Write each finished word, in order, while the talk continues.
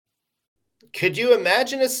Could you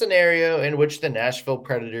imagine a scenario in which the Nashville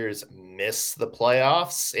Predators miss the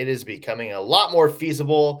playoffs? It is becoming a lot more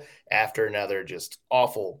feasible after another just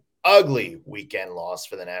awful, ugly weekend loss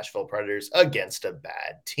for the Nashville Predators against a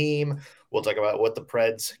bad team. We'll talk about what the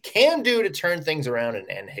Preds can do to turn things around and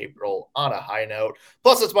end April on a high note.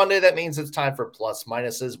 Plus, it's Monday. That means it's time for plus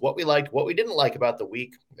minuses. What we liked, what we didn't like about the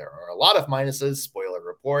week. There are a lot of minuses, spoiler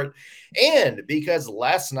report. And because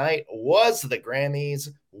last night was the Grammys,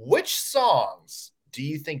 which songs do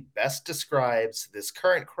you think best describes this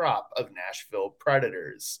current crop of Nashville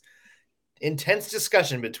Predators? Intense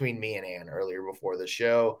discussion between me and Ann earlier before the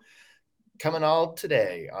show. Coming all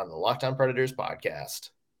today on the Locked On Predators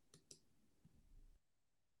podcast.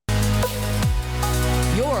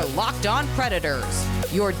 Your Locked On Predators,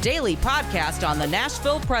 your daily podcast on the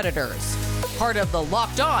Nashville Predators. Part of the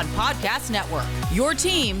Locked On Podcast Network, your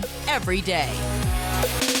team every day.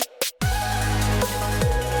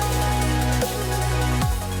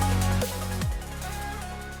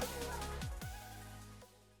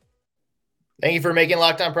 Thank you for making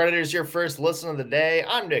Locked On Predators your first listen of the day.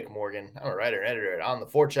 I'm Nick Morgan. I'm a writer and editor at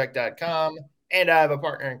ontheforecheck.com, and I have a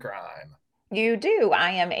partner in crime. You do.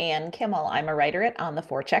 I am Ann Kimmel. I'm a writer at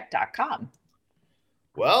ontheforecheck.com.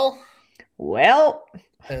 Well,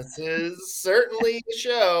 this is certainly a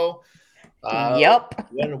show. Yep.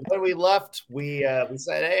 When we left, we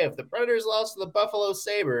said, hey, if the Predators lost to the Buffalo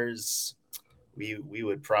Sabres, we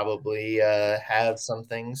would probably have some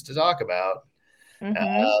things to talk about.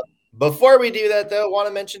 Mm-hmm. Before we do that, though, want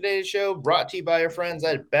to mention today's show brought to you by our friends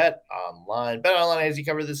at Bet Online. Bet Online has you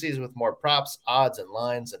covered this season with more props, odds, and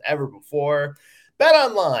lines than ever before. Bet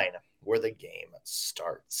Online, where the game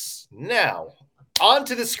starts. Now, on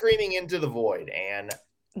to the screaming into the void, Anne.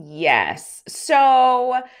 Yes.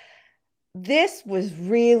 So this was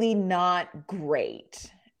really not great.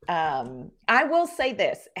 I will say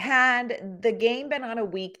this, had the game been on a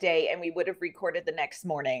weekday and we would have recorded the next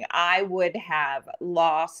morning, I would have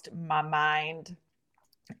lost my mind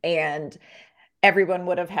and everyone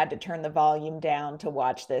would have had to turn the volume down to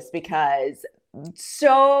watch this because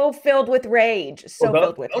so filled with rage,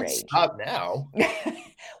 Don't stop now.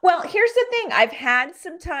 Well, here's the thing. I've had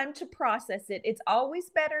some time to process it. It's always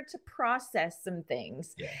better to process some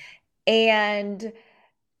things. Yeah. And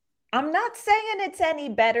I'm not saying it's any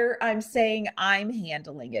better. I'm saying I'm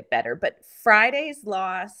handling it better. But Friday's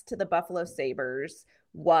loss to the Buffalo Sabres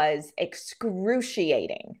was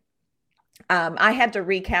excruciating. I had to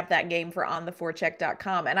recap that game for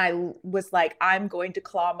ontheforecheck.com. And I was like, I'm going to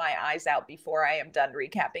claw my eyes out before I am done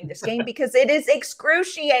recapping this game because it is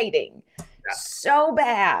excruciating. Yeah. So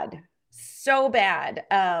bad. So bad.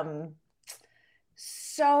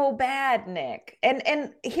 So bad, Nick.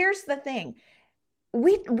 And here's the thing.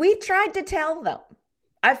 We tried to tell them.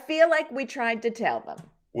 I feel like we tried to tell them.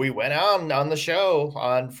 We went on the show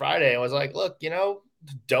on Friday and was like, look,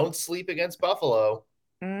 don't sleep against Buffalo.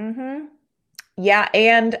 Mm-hmm. Yeah,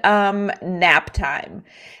 and nap time.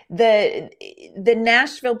 The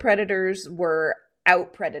Nashville Predators were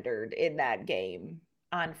out-predatored in that game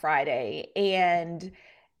on Friday, and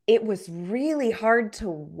it was really hard to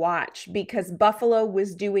watch because Buffalo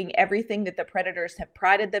was doing everything that the Predators have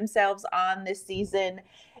prided themselves on this season,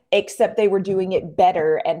 except they were doing it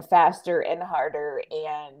better and faster and harder.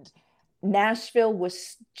 And Nashville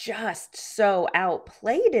was just so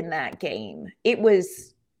outplayed in that game. It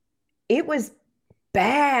was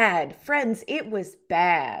bad, friends. It was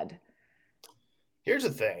bad. Here's the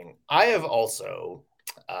thing. I have also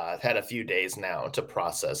had a few days now to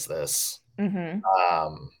process this. Mm-hmm.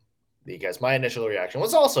 Because my initial reaction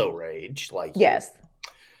was also rage, like yes.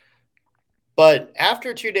 But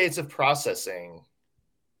after 2 days of processing,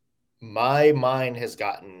 my mind has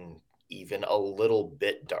gotten even a little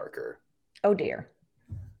bit darker. Oh dear.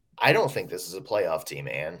 I don't think this is a playoff team,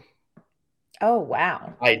 Ann. Oh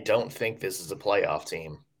wow. I don't think this is a playoff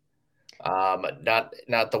team.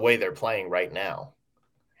 Not the way they're playing right now.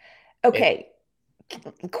 Okay.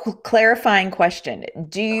 Clarifying question.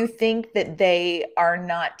 Do you think that they are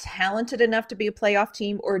not talented enough to be a playoff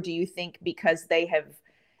team, or do you think because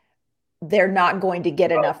they're not going to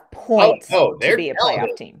get enough points to be a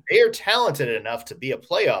playoff team? They are talented enough to be a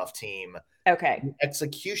playoff team. Okay. The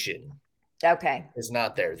execution is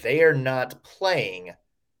not there. They are not playing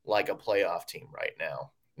like a playoff team right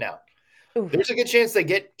now. Now, there's a good chance they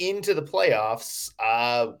get into the playoffs.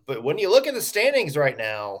 But when you look at the standings right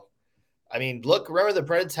now, I mean, remember the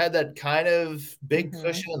Preds had that kind of big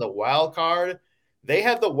cushion in the wild card. They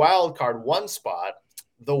have the wild card 1 spot.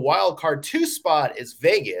 The wild card 2 spot is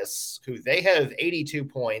Vegas, who they have 82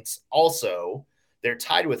 points also. They're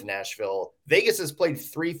tied with Nashville. Vegas has played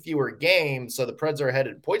 3 fewer games, so the Preds are ahead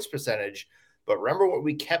in points percentage. But remember what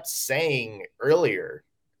we kept saying earlier.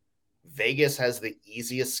 Vegas has the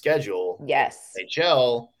easiest schedule. Yes. In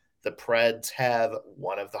NHL, the Preds have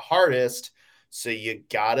one of the hardest. So you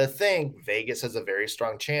got to think Vegas has a very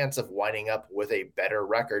strong chance of winding up with a better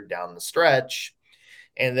record down the stretch.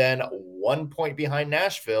 And then 1 point behind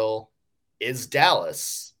Nashville is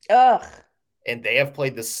Dallas. Ugh. And they have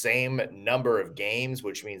played the same number of games,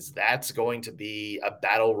 which means that's going to be a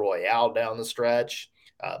battle royale down the stretch.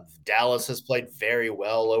 Dallas has played very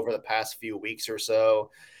well over the past few weeks or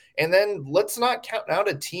so. And then let's not count out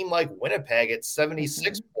a team like Winnipeg at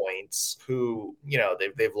 76 points, who,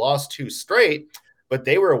 they've lost 2 straight, but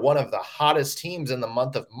they were one of the hottest teams in the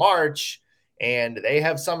month of March. And they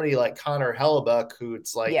have somebody like Connor Hellebuck, who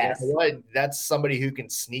it's like, yes. You know what? That's somebody who can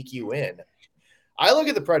sneak you in. I look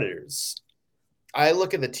at the Predators. I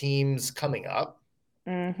look at the teams coming up.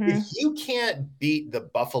 If you can't beat the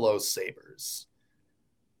Buffalo Sabres,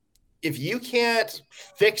 if you can't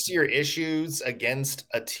fix your issues against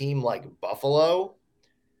a team like Buffalo,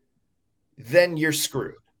 then you're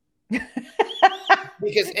screwed.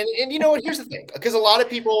 Because, and you know what, here's the thing, because a lot of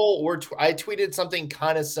people I tweeted something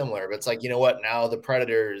kind of similar, but it's like, you know what, now the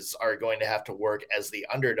Predators are going to have to work as the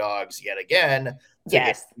underdogs yet again to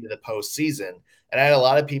get into the postseason. And I had a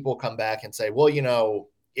lot of people come back and say, well,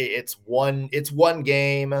 it's one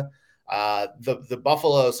game. The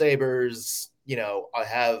Buffalo Sabres,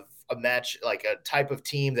 have a match, like a type of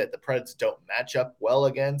team that the Preds don't match up well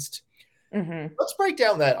against. Let's break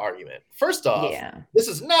down that argument. First off, This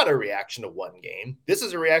is not a reaction to one game. This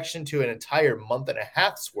is a reaction to an entire month and a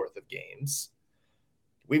half's worth of games.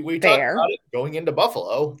 We talked about it going into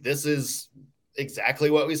Buffalo. This is exactly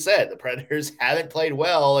what we said. The Predators haven't played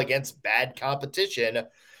well against bad competition.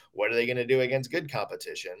 What are they going to do against good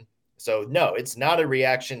competition? So, no, it's not a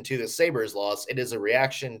reaction to the Sabres loss. It is a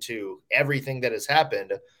reaction to everything that has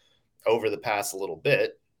happened over the past little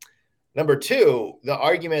bit. Number 2, the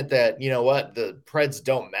argument that, the Preds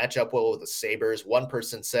don't match up well with the Sabres. One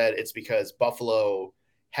person said it's because Buffalo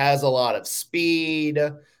has a lot of speed,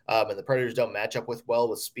 and the Predators don't match up well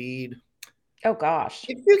with speed. Oh, gosh.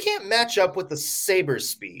 If you can't match up with the Sabres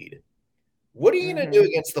speed, what are you going to do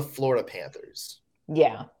against the Florida Panthers?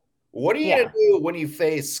 Yeah. What are you going to do when you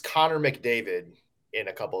face Connor McDavid in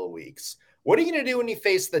a couple of weeks? What are you going to do when you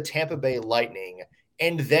face the Tampa Bay Lightning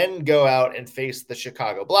and then go out and face the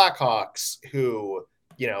Chicago Blackhawks, who,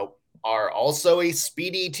 are also a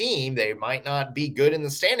speedy team? They might not be good in the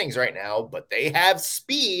standings right now, but they have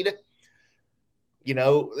speed.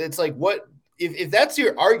 It's like, what if that's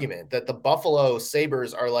your argument, that the Buffalo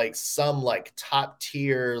Sabres are like some like top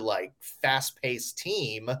tier, like fast paced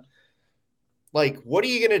team? Like, what are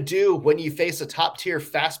you going to do when you face a top tier,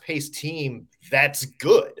 fast paced team that's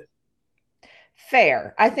good?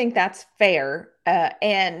 Fair. I think that's fair.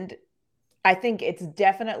 And I think it's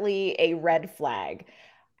definitely a red flag.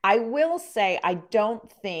 I will say, I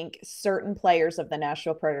don't think certain players of the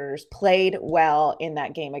Nashville Predators played well in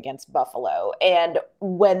that game against Buffalo. And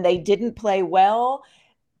when they didn't play well,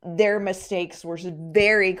 their mistakes were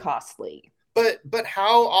very costly. But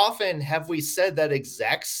how often have we said that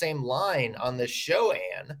exact same line on this show,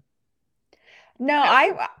 Anne? No,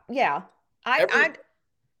 I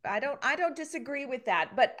don't disagree with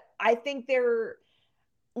that, but I think they're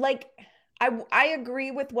like, I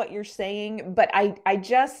agree with what you're saying, but I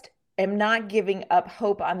just am not giving up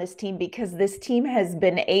hope on this team, because this team they've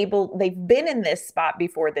been in this spot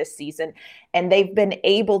before this season, and they've been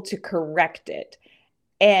able to correct it.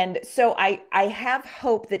 And so I have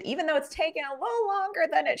hope that even though it's taken a little longer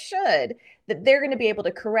than it should, that they're going to be able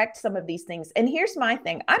to correct some of these things. And here's my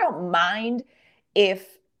thing. I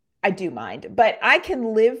do mind, but I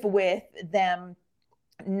can live with them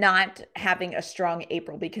not having a strong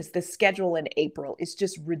April, because the schedule in April is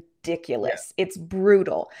just ridiculous. Yeah. It's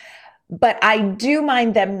brutal. But I do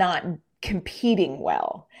mind them not competing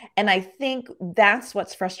well. And I think that's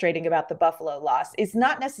what's frustrating about the Buffalo loss. It's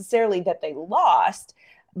not necessarily that they lost,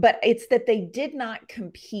 but it's that they did not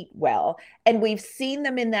compete well. And we've seen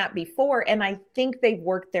them in that before. And I think they've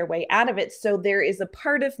worked their way out of it. So there is a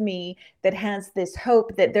part of me that has this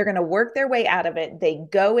hope that they're going to work their way out of it. They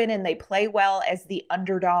go in and they play well as the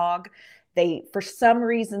underdog. They, for some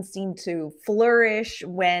reason, seem to flourish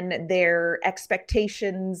when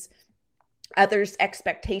others'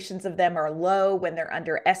 expectations of them are low, when they're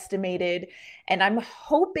underestimated. And I'm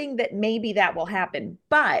hoping that maybe that will happen.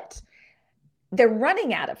 But they're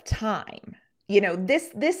running out of time.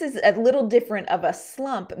 This is a little different of a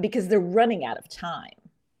slump because they're running out of time.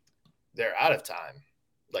 They're out of time.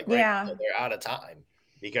 Like, right now, they're out of time.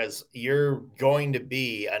 because you're going to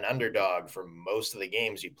be an underdog for most of the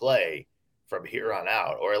games you play from here on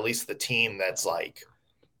out, or at least the team that's like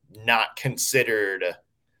not considered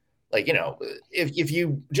like, if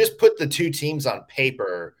you just put the two teams on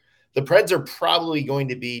paper, the Preds are probably going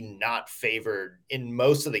to be not favored in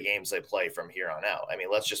most of the games they play from here on out. I mean,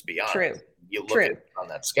 let's just be honest. True. You look at on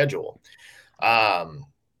that schedule.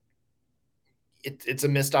 It's a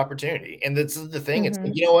missed opportunity. And this is the thing. It's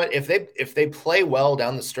like, you know what, if they play well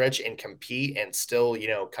down the stretch and compete and still,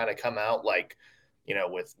 kind of come out like,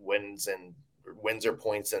 with wins or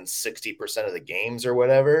points in 60% of the games or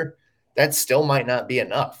whatever, that still might not be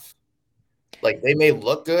enough. Like, they may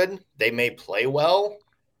look good, they may play well,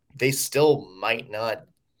 they still might not,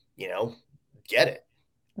 get it.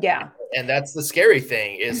 Yeah. And that's the scary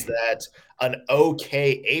thing, is that an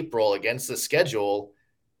okay April against the schedule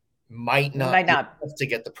might not be enough to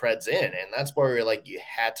get the Preds in. And that's where you're like, you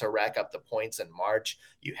had to rack up the points in March.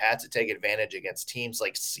 You had to take advantage against teams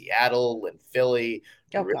like Seattle and Philly,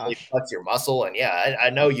 really flex your muscle. And yeah,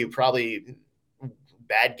 I know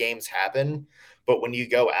bad games happen, but when you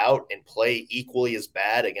go out and play equally as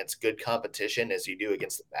bad against good competition as you do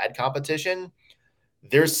against the bad competition,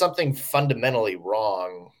 there's something fundamentally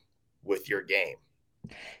wrong with your game.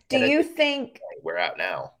 Do you think we're out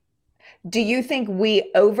now? Do you think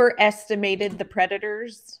we overestimated the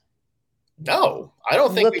Predators? No, I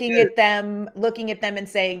don't think looking at them and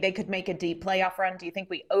saying they could make a deep playoff run. Do you think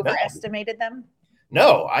we overestimated them?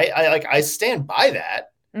 No, I stand by that.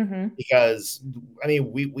 Because I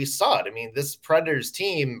mean, we saw it. I mean, this Predators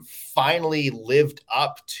team finally lived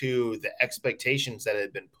up to the expectations that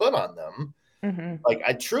had been put on them. Like,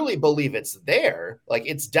 I truly believe it's there. Like,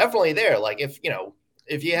 it's definitely there. Like, if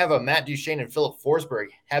you have a Matt Duchene and Philip Forsberg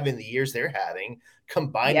having the years they're having,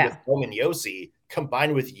 combined with Roman Josi,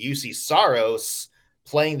 combined with Juuse Saros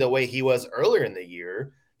playing the way he was earlier in the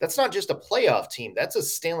year, that's not just a playoff team. That's a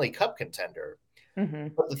Stanley Cup contender.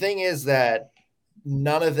 But the thing is that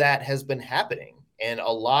none of that has been happening. And a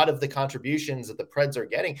lot of the contributions that the Preds are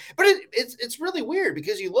getting, but it's really weird,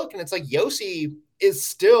 because you look and it's like Josi is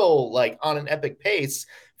still like on an epic pace.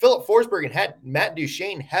 Philip Forsberg and Matt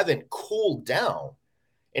Duchene haven't cooled down.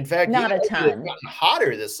 In fact, not a ton. Gotten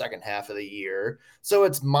hotter this second half of the year. So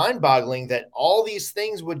it's mind-boggling that all these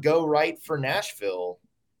things would go right for Nashville,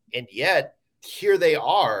 and yet here they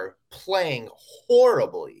are playing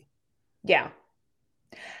horribly. Yeah.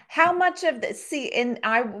 How much of this, and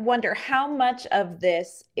I wonder how much of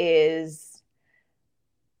this is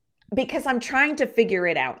because I'm trying to figure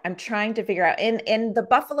it out. In the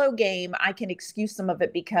Buffalo game, I can excuse some of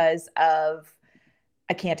it because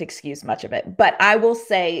I can't excuse much of it, but I will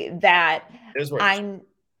say that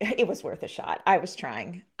it was worth a shot. I was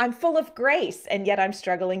trying. I'm full of grace, and yet I'm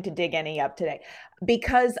struggling to dig any up today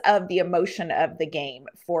because of the emotion of the game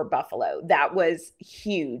for Buffalo. That was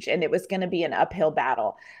huge, and it was going to be an uphill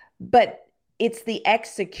battle. But it's the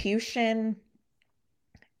execution.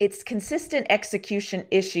 It's consistent execution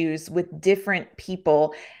issues with different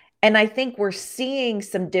people. And I think we're seeing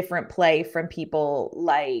some different play from people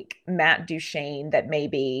like Matt Duchene that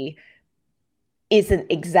maybe isn't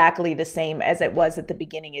exactly the same as it was at the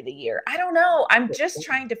beginning of the year. I don't know. I'm just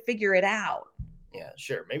trying to figure it out. Yeah,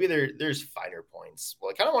 sure. Maybe there's finer points.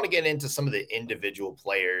 Well, I kind of want to get into some of the individual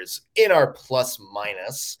players in our plus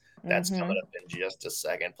minus. That's coming up in just a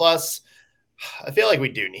second. Plus, I feel like we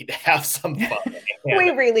do need to have some fun.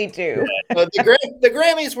 We really do. The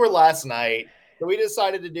Grammys were last night. So we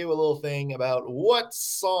decided to do a little thing about what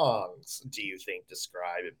songs do you think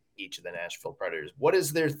describe each of the Nashville Predators? What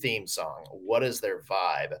is their theme song? What is their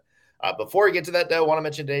vibe? Before we get to that, though, I want to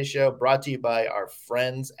mention today's show brought to you by our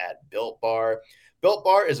friends at Built Bar. Built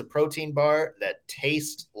Bar is a protein bar that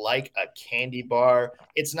tastes like a candy bar.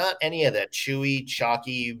 It's not any of that chewy,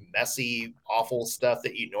 chalky, messy, awful stuff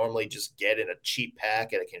that you normally just get in a cheap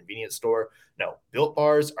pack at a convenience store. No, Built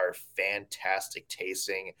Bars are fantastic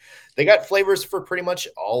tasting. They got flavors for pretty much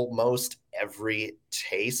almost every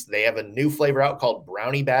taste. They have a new flavor out called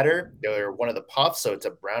Brownie Batter. They're one of the puffs, so it's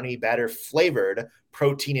a brownie batter flavored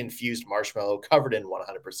protein-infused marshmallow covered in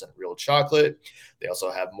 100% real chocolate. They also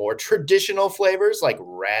have more traditional flavors like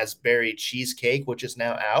raspberry cheesecake, which is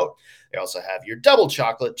now out. They also have your double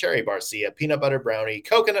chocolate, cherry barcia, peanut butter brownie,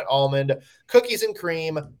 coconut almond, cookies and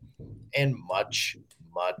cream, and much,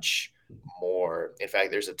 much more. In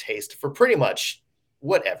fact, there's a taste for pretty much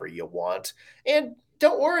whatever you want. And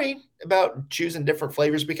don't worry about choosing different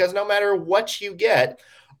flavors, because no matter what you get,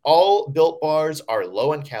 all Built Bars are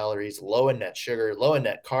low in calories, low in net sugar, low in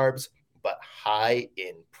net carbs, but high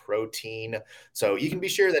in protein. So you can be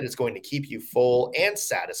sure that it's going to keep you full and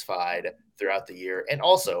satisfied throughout the year, and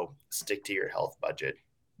also stick to your health budget.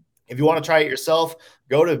 If you want to try it yourself,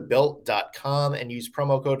 go to built.com and use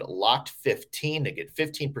promo code LOCKED15 to get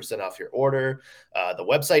 15% off your order. The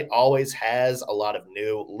website always has a lot of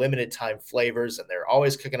new limited time flavors, and they're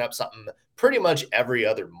always cooking up something pretty much every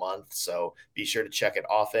other month. So be sure to check it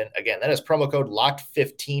often. Again, that is promo code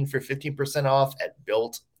LOCKED15 for 15% off at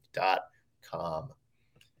built.com.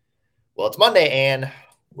 Well, it's Monday, Ann,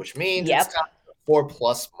 which means it's time for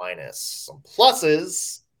plus minus. Some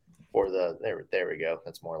pluses for the there we go.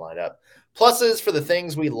 That's more lined up. Pluses for the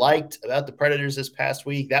things we liked about the Predators this past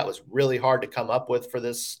week. That was really hard to come up with for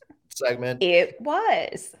this segment. It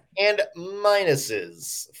was. And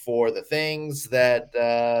minuses for the things that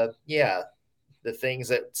the things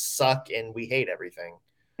that suck and we hate everything.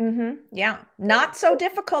 Mm-hmm. Yeah. Not so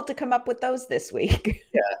difficult to come up with those this week.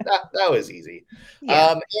 Yeah, that was easy.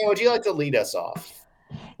 Yeah. Ann, would you like to lead us off?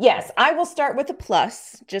 Yes, I will start with a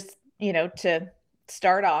plus, just, to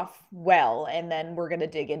start off well, and then we're going to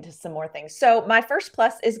dig into some more things. So my first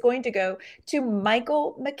plus is going to go to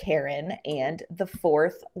Michael McCarron and the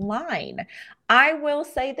fourth line. I will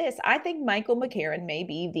say this. I think Michael McCarron may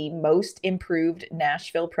be the most improved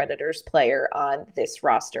Nashville Predators player on this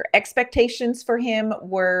roster. Expectations for him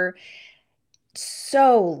were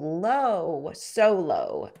so low.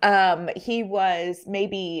 He was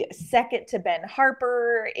maybe second to Ben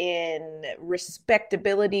Harper in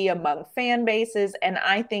respectability among fan bases, and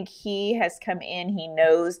I think he has come in. He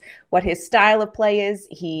knows what his style of play is.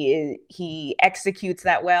 He executes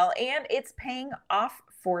that well, and it's paying off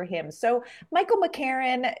for him. So Michael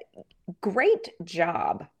McCarron, great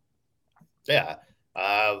job. Yeah.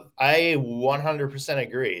 I 100%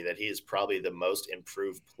 agree that he is probably the most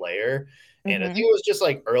improved player. And I think it was just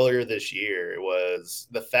like earlier this year, it was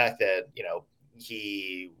the fact that,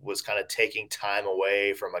 he was kind of taking time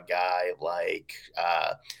away from a guy like,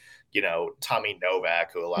 Tommy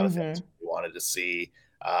Novak, who a lot of fans wanted to see.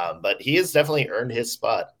 But he has definitely earned his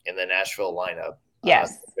spot in the Nashville lineup.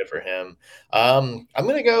 Yes. Good for him. I'm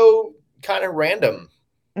going to go kind of random.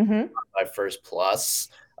 My first plus.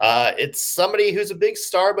 It's somebody who's a big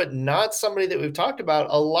star, but not somebody that we've talked about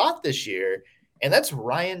a lot this year. And that's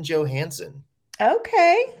Ryan Johansen.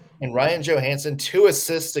 Okay. And Ryan Johansen, 2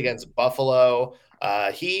 assists against Buffalo.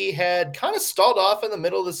 He had kind of stalled off in the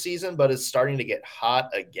middle of the season, but is starting to get hot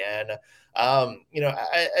again.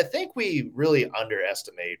 I think we really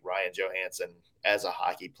underestimate Ryan Johansen as a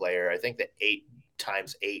hockey player. I think the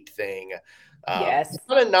 8x8 thing. Yes. It's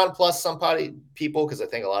kind of nonplus some people, because I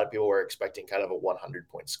think a lot of people were expecting kind of a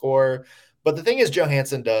 100-point score. But the thing is,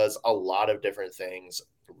 Johansen does a lot of different things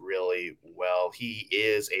really well. He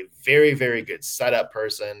is a very, very good setup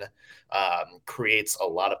person, creates a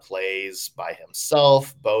lot of plays by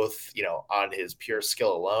himself, both, on his pure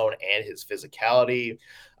skill alone and his physicality.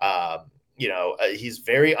 He's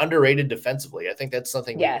very underrated defensively. I think that's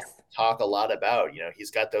something we talk a lot about. He's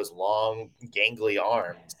got those long, gangly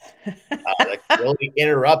arms that really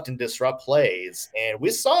interrupt and disrupt plays. And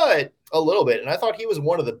we saw it a little bit. And I thought he was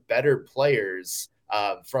one of the better players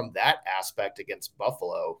from that aspect against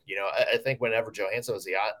Buffalo. I think whenever Johansen was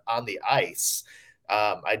on the ice,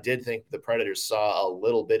 I did think the Predators saw a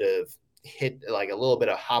little bit of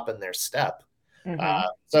hop in their step.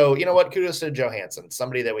 So you know what? Kudos to Johansen,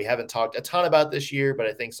 somebody that we haven't talked a ton about this year, but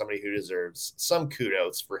I think somebody who deserves some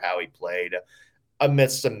kudos for how he played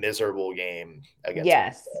amidst a miserable game against.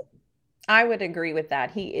 Yes, I would agree with that.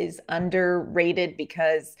 He is underrated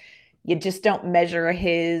because you just don't measure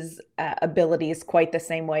his abilities quite the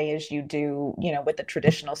same way as you do, with the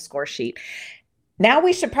traditional score sheet. Now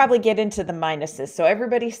we should probably get into the minuses. So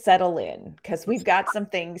everybody settle in, because we've got some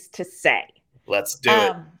things to say. Let's do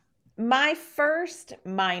it. My first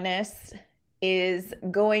minus is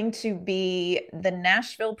going to be the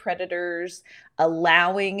Nashville Predators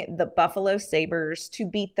allowing the Buffalo Sabres to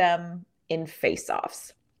beat them in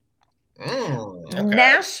faceoffs. Okay.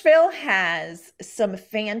 Nashville has some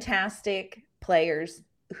fantastic players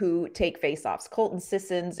who take faceoffs. Colton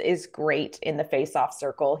Sissons is great in the faceoff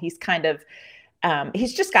circle. He's kind of,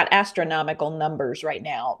 he's just got astronomical numbers right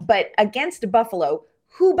now. But against Buffalo,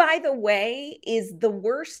 who, by the way, is the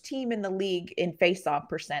worst team in the league in faceoff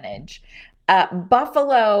percentage,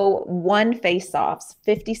 Buffalo won faceoffs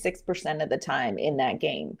 56% of the time in that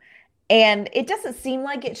game. And it doesn't seem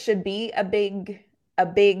like it should be a big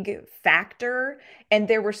factor. And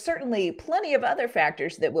there were certainly plenty of other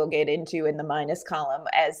factors that we'll get into in the minus column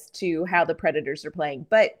as to how the Predators are playing.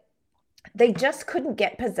 But they just couldn't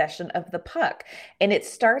get possession of the puck. And it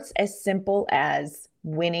starts as simple as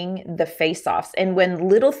winning the faceoffs. And when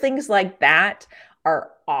little things like that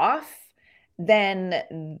are off,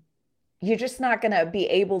 then you're just not going to be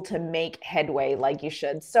able to make headway like you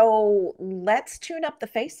should. So let's tune up the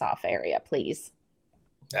face-off area, please.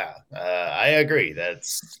 Yeah, I agree.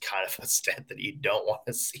 That's kind of a stat that you don't want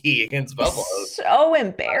to see against Buffalo. So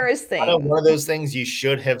embarrassing. Kind of one of those things you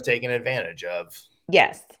should have taken advantage of.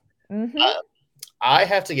 Yes. Mm-hmm. I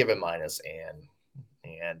have to give it minus,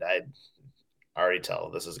 and I already tell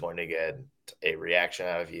this is going to get a reaction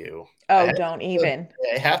out of you. Oh, don't even.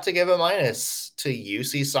 I have to give a minus to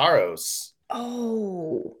UC Saros.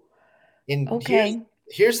 Oh, And okay.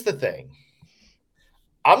 Here's the thing.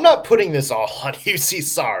 I'm not putting this all on UC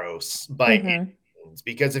Saros by any means,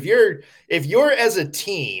 because if you're as a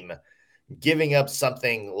team giving up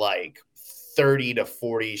something like 30 to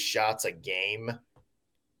 40 shots a game,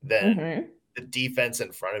 then the defense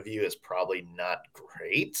in front of you is probably not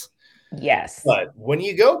great. Yes. But when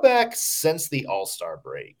you go back since the All-Star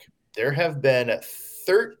break, there have been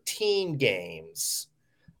 13 games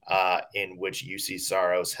in which UC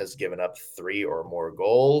Saros has given up 3 or more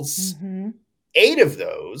goals. 8 of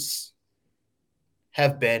those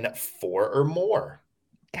have been 4 or more.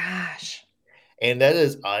 Gosh. And that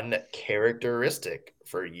is uncharacteristic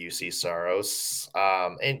for UC Saros.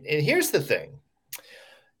 And here's the thing.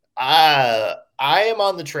 I am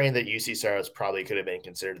on the train that UC Saros probably could have been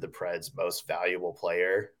considered the Preds' most valuable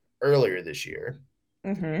player earlier this year.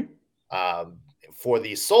 For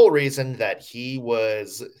the sole reason that he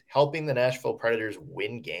was helping the Nashville Predators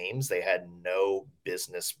win games they had no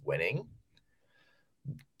business winning.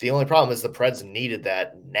 The only problem is the Preds needed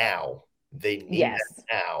that now. They need that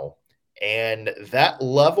now. And that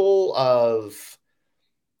level of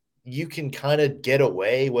you can kind of get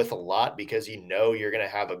away with a lot because you know you're going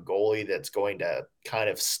to have a goalie that's going to kind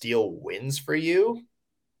of steal wins for you.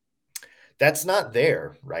 That's not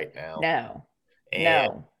there right now. No.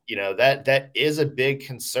 And, you know, that is a big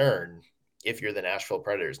concern if you're the Nashville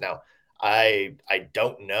Predators. Now, I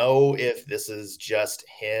don't know if this is just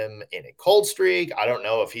him in a cold streak. I don't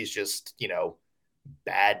know if he's just, you know,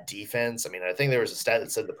 bad defense. I mean, I think there was a stat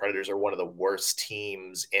that said the Predators are one of the worst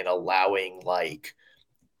teams in allowing like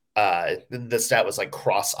the stat was like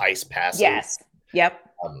cross ice passes. Yes. Yep.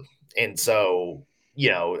 And so, you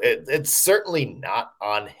know, it's certainly not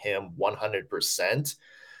on him 100%.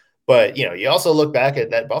 But, you know, you also look back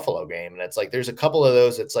at that Buffalo game and it's like there's a couple of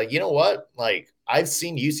those. It's like, you know what? Like I've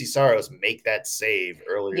seen UC Saros make that save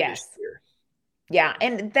earlier this year. Yeah.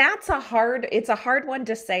 And it's a hard one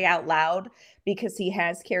to say out loud because he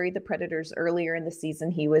has carried the Predators earlier in the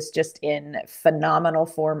season. He was just in phenomenal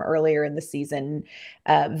form earlier in the season,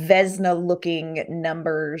 Vezina looking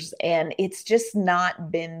numbers, and it's just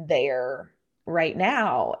not been there right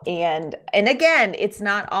now. And again, it's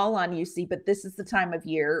not all on UC, but this is the time of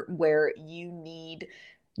year where you need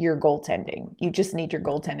your goaltending. You just need your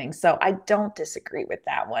goaltending. So I don't disagree with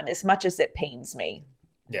that one as much as it pains me.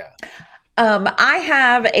 Yeah. I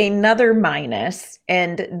have another minus,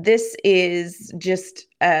 and this is just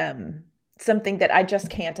something that I just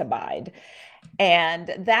can't abide.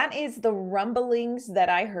 And that is the rumblings that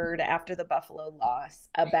I heard after the Buffalo loss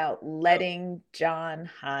about letting John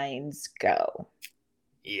Hynes go.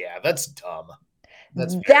 Yeah, that's dumb.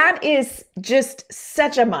 That is just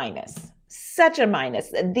such a minus. Such a minus.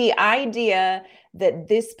 The idea that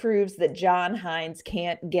this proves that John Hynes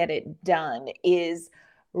can't get it done is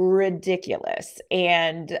ridiculous.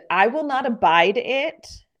 And I will not abide it,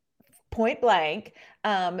 point blank.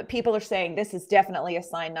 People are saying this is definitely a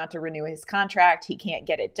sign not to renew his contract. He can't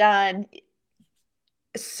get it done.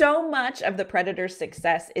 So much of the Predators'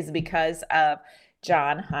 success is because of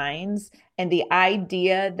John Hynes, and the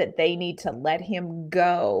idea that they need to let him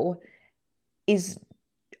go is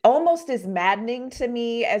almost as maddening to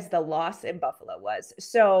me as the loss in Buffalo was.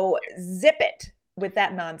 So zip it with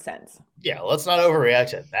that nonsense. Yeah, let's not overreact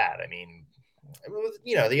to that. I mean,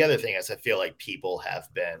 you know, the other thing is I feel like people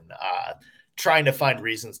have been trying to find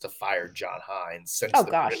reasons to fire John Hynes since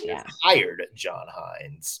hired John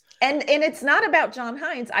Hynes. And it's not about John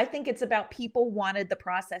Hynes. I think it's about people wanted the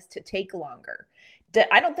process to take longer.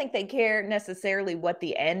 I don't think they care necessarily what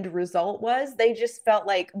the end result was. They just felt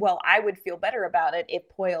like, well, I would feel better about it if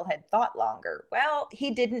Poile had thought longer. Well,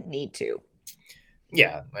 he didn't need to.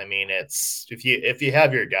 Yeah, I mean, it's if you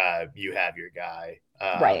have your guy, you have your guy.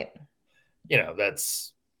 Right. You know,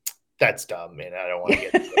 that's dumb, man. I don't want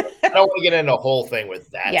to get into a whole thing with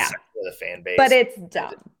that section of the fan base. But it's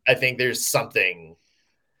dumb. I think there's something.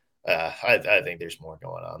 I think there's more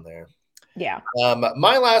going on there. Yeah.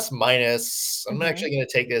 My last minus. I'm actually going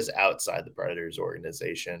to take this outside the Predators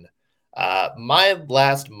organization. My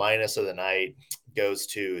last minus of the night goes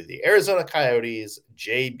to the Arizona Coyotes,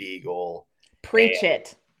 Jay Beagle. Preach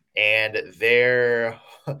it. And their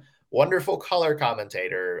wonderful color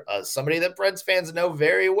commentator, somebody that Preds fans know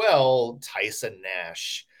very well, Tyson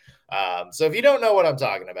Nash. So if you don't know what I'm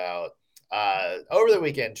talking about, over the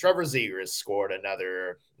weekend, Trevor Zegras scored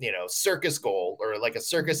another, circus goal or like a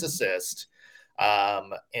circus assist,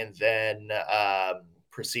 and then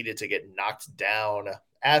proceeded to get knocked down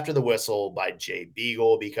after the whistle by Jay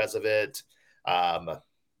Beagle because of it.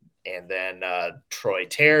 And then Troy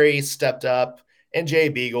Terry stepped up, and Jay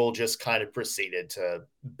Beagle just kind of proceeded to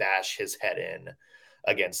bash his head in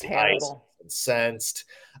against the ice. Incensed.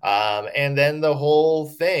 And then the whole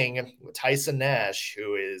thing with Tyson Nash,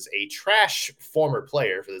 who is a trash former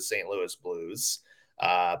player for the St. Louis Blues.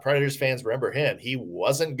 Predators fans remember him. He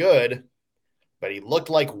wasn't good, but he looked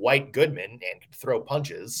like White Goodman and could throw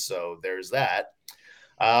punches. So there's that.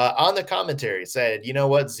 On the commentary said, you know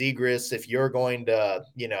what, Zegras, if you're going to,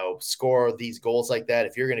 score these goals like that,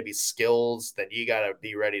 if you're going to be skills, then you got to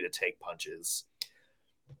be ready to take punches.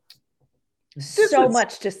 So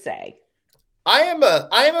much to say. I am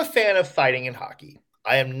a fan of fighting in hockey.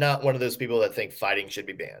 I am not one of those people that think fighting should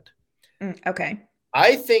be banned. Okay.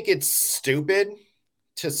 I think it's stupid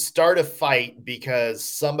to start a fight because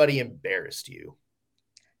somebody embarrassed you.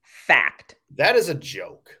 Fact. That is a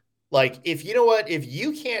joke. Like, if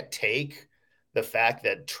you can't take the fact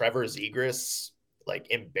that Trevor Zegras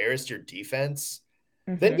embarrassed your defense,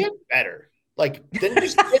 then get better. Then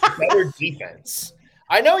just get better defense.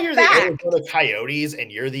 I know you're the Arizona Coyotes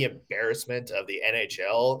and you're the embarrassment of the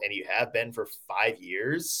NHL, and you have been for 5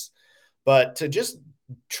 years, but to just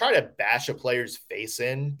try to bash a player's face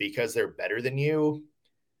in because they're better than you,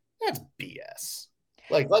 that's BS.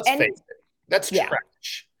 Let's face it, that's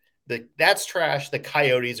trash. That's trash. The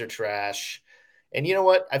Coyotes are trash. And you know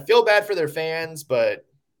what? I feel bad for their fans, but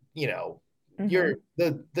the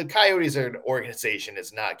Coyotes are an organization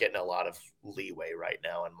is not getting a lot of leeway right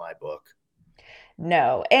now in my book.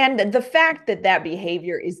 No. And the fact that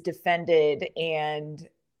behavior is defended and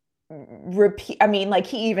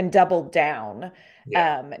he even doubled down.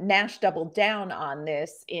 Yeah. Nash doubled down on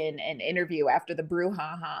this in an interview after the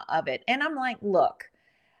brouhaha of it. And I'm like, look,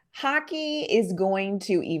 hockey is going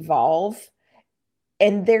to evolve,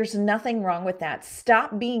 and there's nothing wrong with that.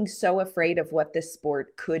 Stop being so afraid of what this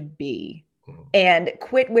sport could be and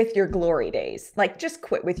quit with your glory days. Just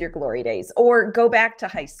quit with your glory days or go back to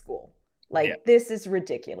high school. This is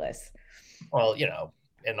ridiculous. Well,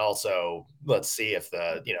 and also let's see if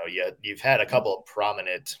you've had a couple of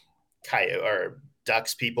prominent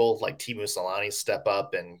Ducks people like Teemu Selanne step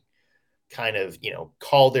up and kind of,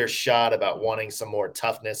 call their shot about wanting some more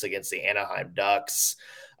toughness against the Anaheim Ducks.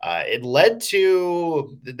 It led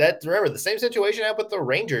to that. Remember, the same situation happened with the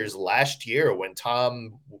Rangers last year when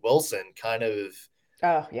Tom Wilson kind of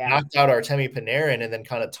knocked out Artemi Panarin and then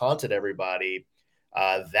kind of taunted everybody.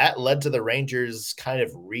 That led to the Rangers kind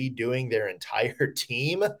of redoing their entire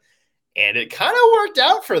team, and it kind of worked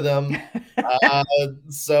out for them.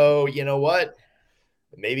 So you know what?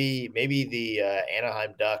 Maybe the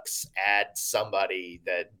Anaheim Ducks add somebody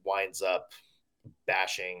that winds up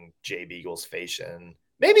bashing Jay Beagle's face in.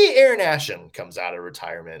 Maybe Aaron Asham comes out of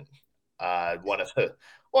retirement. One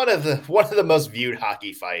of the most viewed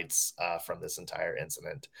hockey fights from this entire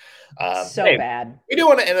incident. Bad. We do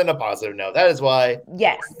want to end on a positive note. That is why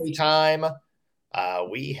every time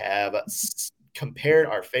we have compared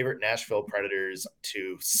our favorite Nashville Predators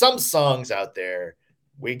to some songs out there.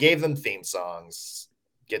 We gave them theme songs.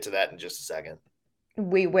 Get to that in just a second.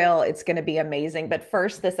 We will. It's going to be amazing. But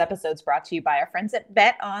first, this episode's brought to you by our friends at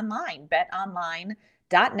Bet Online.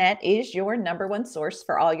 BetOnline.net is your number one source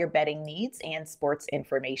for all your betting needs and sports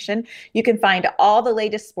information. You can find all the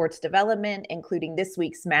latest sports development, including this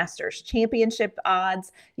week's Masters Championship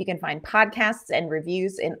odds. You can find podcasts and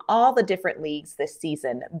reviews in all the different leagues this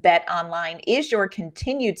season. Bet Online is your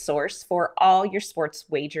continued source for all your sports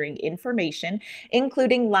wagering information,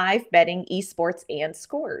 including live betting, esports, and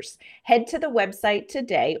scores. Head to the website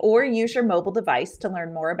today or use your mobile device to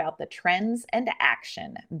learn more about the trends and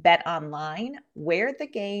action. Bet Online, where the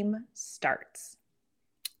game starts.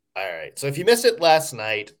 All right. So if you missed it, last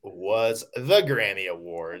night was the Grammy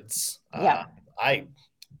Awards. I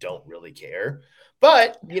don't really care.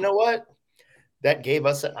 But you know what? That gave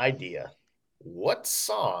us an idea. What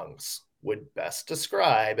songs would best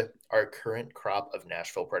describe our current crop of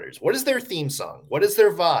Nashville Predators? What is their theme song? What is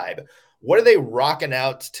their vibe? What are they rocking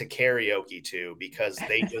out to karaoke to because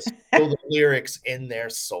they just feel the lyrics in their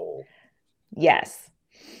soul? Yes.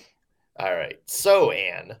 All right. So,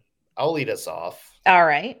 Anne, I'll lead us off. All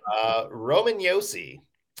right. Roman Josi.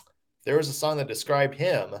 If there was a song that described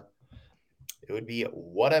him, it would be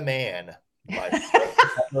What a Man by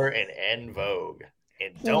Pepper and En Vogue.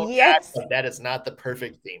 And don't act Yes, like that is not the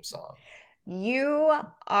perfect theme song. you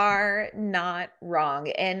are not wrong.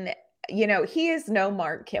 And, he is no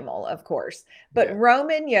Mark Kimmel, of course, but Yeah.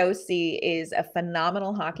 Roman Yossi is a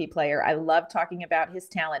phenomenal hockey player. I love talking about his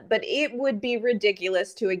talent, but it would be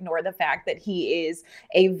ridiculous to ignore the fact that he is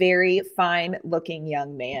a very fine looking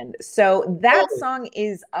young man. So that Oh, song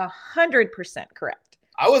is 100% correct.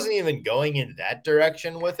 I wasn't even going in that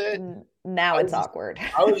direction with it. Now I it's was just awkward.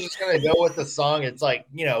 I was just gonna go with the song. It's like,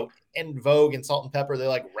 in Vogue and Salt and Pepper, they're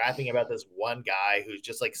like rapping about this one guy who's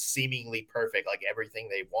just like seemingly perfect, like everything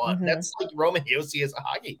they want. Mhm. That's like Roman Yossi as a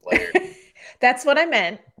hockey player. That's what I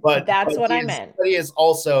meant. But That's what I meant. he is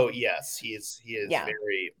also, yes, Yeah.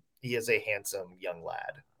 he is a handsome young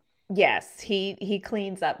lad. Yes, he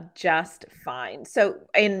cleans up just fine. So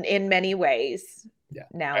in many ways, Yeah.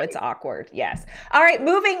 now I it's mean, awkward. Yes. All right,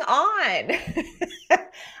 moving on.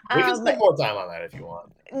 we can um spend more time on that if you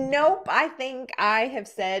want. nope, I think I have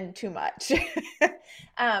said too much.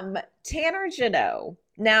 Tanner Jeannot.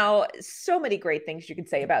 Now, so many great things you could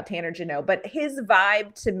say about Tanner Jeannot, but his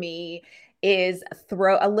vibe to me is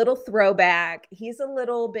a little throwback. He's a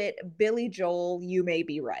little bit Billy Joel. You may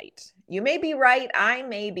be right. You may be right. I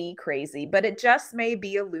may be crazy, but it just may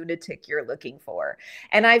be a lunatic you're looking for.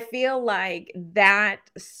 And I feel like that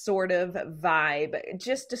sort of vibe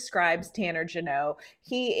just describes Tanner Jeannot.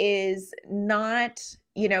 He is not,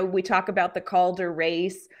 we talk about the Calder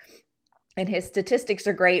race and his statistics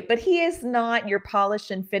are great, but he is not your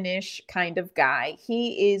polish and finish kind of guy.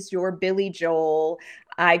 He is your Billy Joel.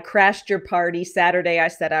 I crashed your party. Saturday, I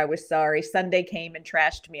said I was sorry. Sunday came and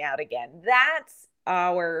trashed me out again. That's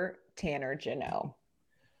our Tanner Jeannot.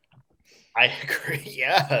 I agree.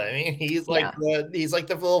 Yeah. I mean, Yeah. he's like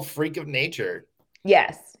the little freak of nature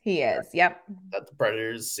Yes, he is. Yep. that the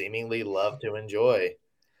Predators seemingly love to enjoy.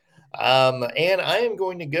 And I am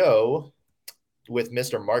going to go with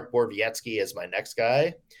Mr. Mark Borowiecki as my next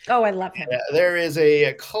guy. Oh, I love him. There is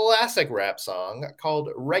a classic rap song called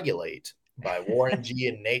Regulate by Warren G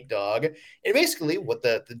and Nate Dogg. And basically what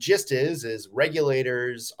the gist is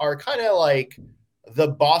regulators are kind of like the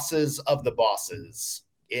bosses of the bosses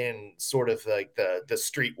in sort of like the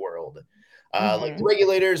street world. Like the Mm-hmm.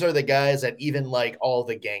 regulators are the guys that even like all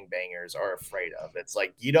the gangbangers are afraid of. It's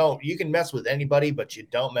like you can mess with anybody, but you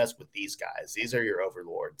don't mess with these guys. These are your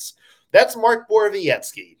overlords. That's Mark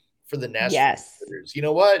Borowiecki for the Nashville Yes. Predators. You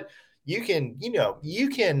know what? You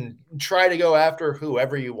can try to go after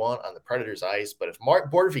whoever you want on the Predators ice, but if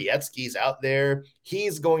Mark Borowiecki's out there,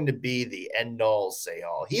 he's going to be the end all say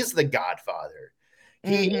all. He's the Godfather.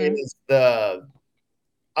 He Mm-hmm. is the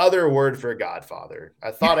other word for Godfather.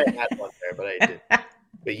 I thought I had one there, but I didn't.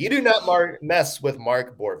 But you do not mess with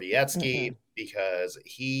Mark Borowiecki because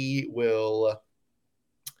he will,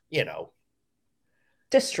 you know,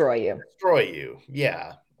 Destroy you. destroy you.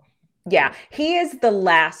 Yeah. Yeah, he is the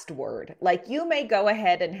last word. Like you may go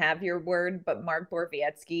ahead and have your word, but Mark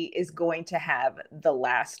Borowiecki is going to have the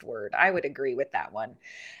last word. I would agree with that one.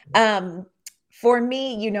 Um, for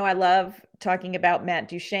me, I love talking about Matt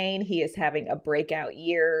Duchene. He is having a breakout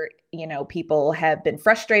year. People have been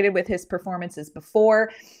frustrated with his performances before,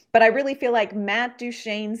 but I really feel like Matt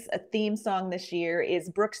Duchene's theme song this year is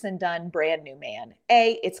Brooks and Dunn, Brand New Man.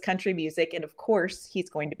 It's country music, and of course, he's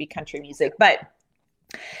going to be country music, but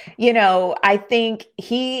I think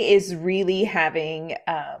he is really having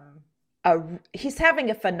he's having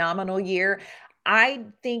a phenomenal year. I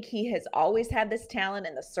think he has always had this talent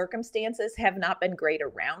and the circumstances have not been great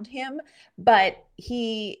around him, but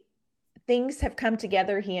things have come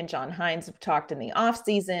together. He and John Hines have talked in the off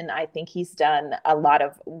season. I think he's done a lot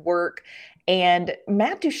of work and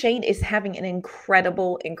Matt Duchene is having an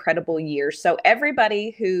incredible, incredible year. So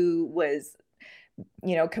everybody who was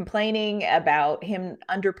complaining about him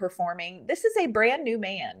underperforming. This is a brand new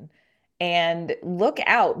man. And look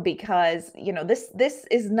out because, this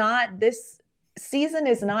season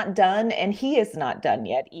is not done and he is not done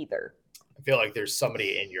yet either. I feel like there's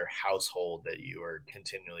somebody in your household that you are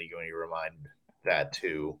continually going to remind that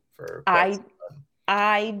to for quite I some time.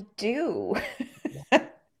 I do.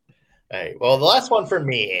 Hey, well, the last one for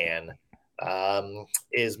me, Anne,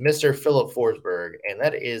 is Mr. Philip Forsberg, and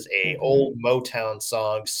that is a old Motown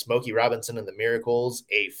song, Smokey Robinson and the Miracles,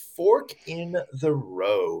 A Fork in the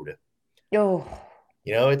Road. Oh,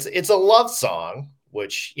 It's a love song,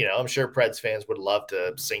 which, I'm sure Preds fans would love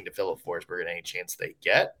to sing to Philip Forsberg at any chance they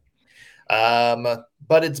get.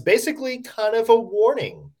 But it's basically kind of a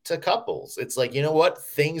warning to couples. It's like, you know what?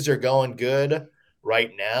 Things are going good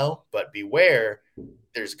right now, but beware,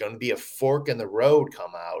 there's going to be a fork in the road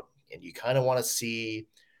come out, and you kind of want to see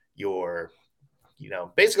your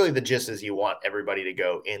basically the gist is you want everybody to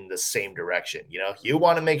go in the same direction. You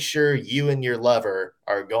want to make sure you and your lover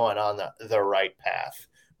are going on the right path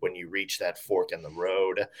when you reach that fork in the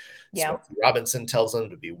road. Yeah. Smokey Robinson tells them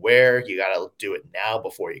to beware. You got to do it now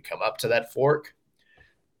before you come up to that fork.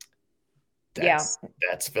 That's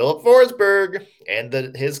Filip Forsberg and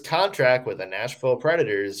his contract with the Nashville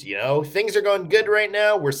Predators. Things are going good right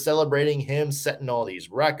now. We're celebrating him setting all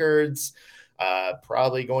these records.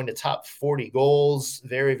 Probably going to top 40 goals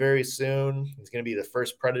very, very soon. He's going to be the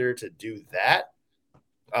first Predator to do that.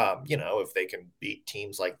 If they can beat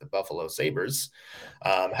teams like the Buffalo Sabres.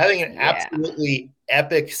 Having an absolutely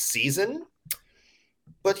epic season,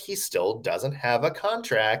 but he still doesn't have a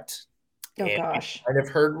contract. Oh, gosh. I've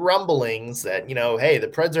heard rumblings that, hey, the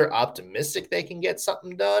Preds are optimistic they can get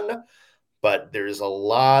something done, but there's a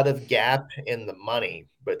lot of gap in the money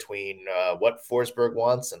between what Forsberg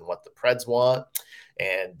wants and what the Preds want.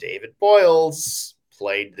 And David Boyles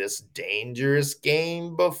played this dangerous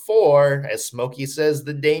game before. As Smokey says,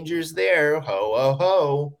 the danger's there. Ho,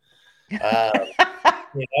 ho,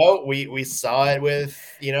 ho. We saw it with,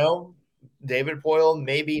 David Poile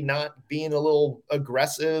maybe not being a little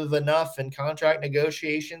aggressive enough in contract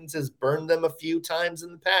negotiations has burned them a few times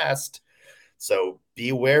in the past. So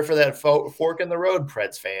beware for that fork in the road,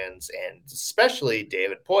 Preds fans, and especially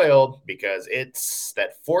David Poile, because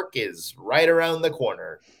that fork is right around the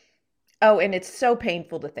corner. Oh, and it's so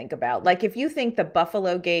painful to think about. Like, if you think the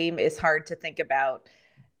Buffalo game is hard to think about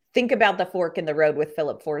the fork in the road with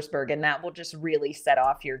Filip Forsberg, and that will just really set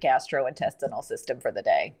off your gastrointestinal system for the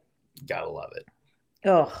day. Gotta love it.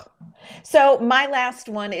 Oh, so my last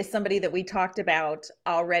one is somebody that we talked about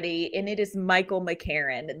already, and it is Michael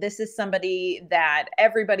McCarron. This is somebody that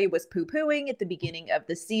everybody was poo-pooing at the beginning of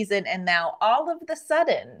the season, and now all of the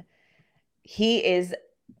sudden he is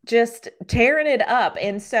just tearing it up.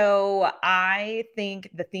 And so I think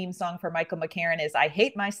the theme song for Michael McCarron is I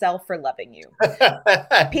Hate Myself for Loving You.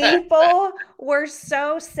 People were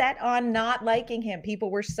so set on not liking him. People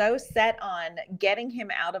were so set on getting him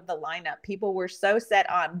out of the lineup. People were so set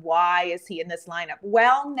on why is he in this lineup?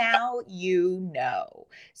 Well, now you know.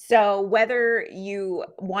 So whether you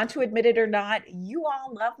want to admit it or not, you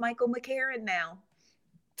all love Michael McCarron now.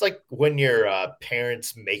 It's like when your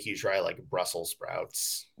parents make you try like Brussels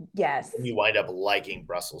sprouts. Yes. And you wind up liking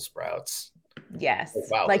Brussels sprouts. Yes. Oh,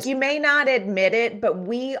 wow. Like, you may not admit it, but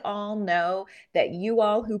we all know that you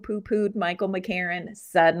all who poo-pooed Michael McCarron,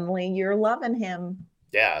 suddenly you're loving him.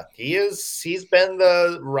 Yeah, he's been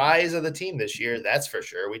the rise of the team this year. That's for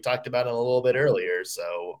sure. We talked about him a little bit earlier.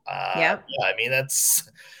 So yeah, I mean, I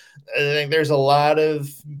think there's a lot of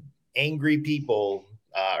angry people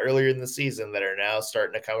earlier in the season that are now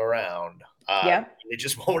starting to come around. They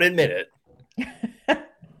just won't admit it.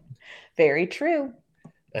 Very true.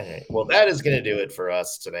 Okay. Well, that is going to do it for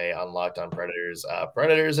us today on Locked On Predators.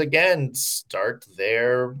 Predators again start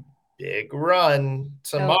their big run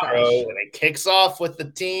tomorrow, and it kicks off with the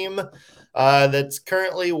team that's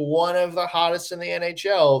currently one of the hottest in the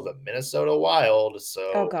NHL, the Minnesota Wild.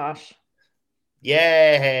 So,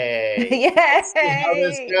 yay! Yay! Let's see how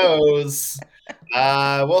this goes.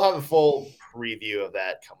 We'll have a full preview of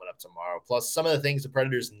that coming up tomorrow. Plus, some of the things the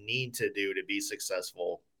Predators need to do to be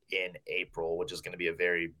successful in April, which is going to be a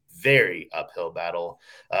very, very uphill battle.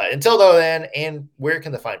 Until then, and where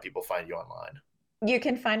can people find you online? You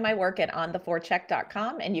can find my work at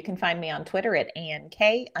ontheforecheck.com, and you can find me on Twitter at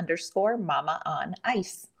AnnK_Mama on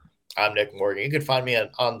Ice. I'm Nick Morgan. You can find me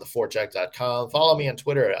on theforecheck.com. Follow me on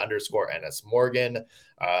Twitter at _NSMorgan.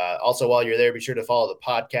 Also, while you're there, be sure to follow the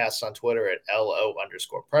podcast on Twitter at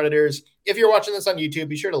LO_Predators. If you're watching this on YouTube,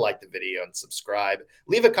 be sure to like the video and subscribe.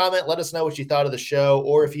 Leave a comment. Let us know what you thought of the show,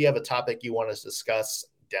 or if you have a topic you want us to discuss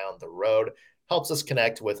down the road. Helps us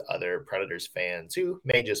connect with other Predators fans who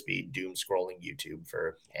may just be doom scrolling YouTube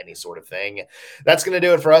for any sort of thing. That's going to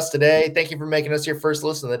do it for us today. Thank you for making us your first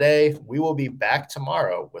listen of the day. We will be back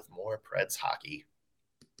tomorrow with more Preds hockey.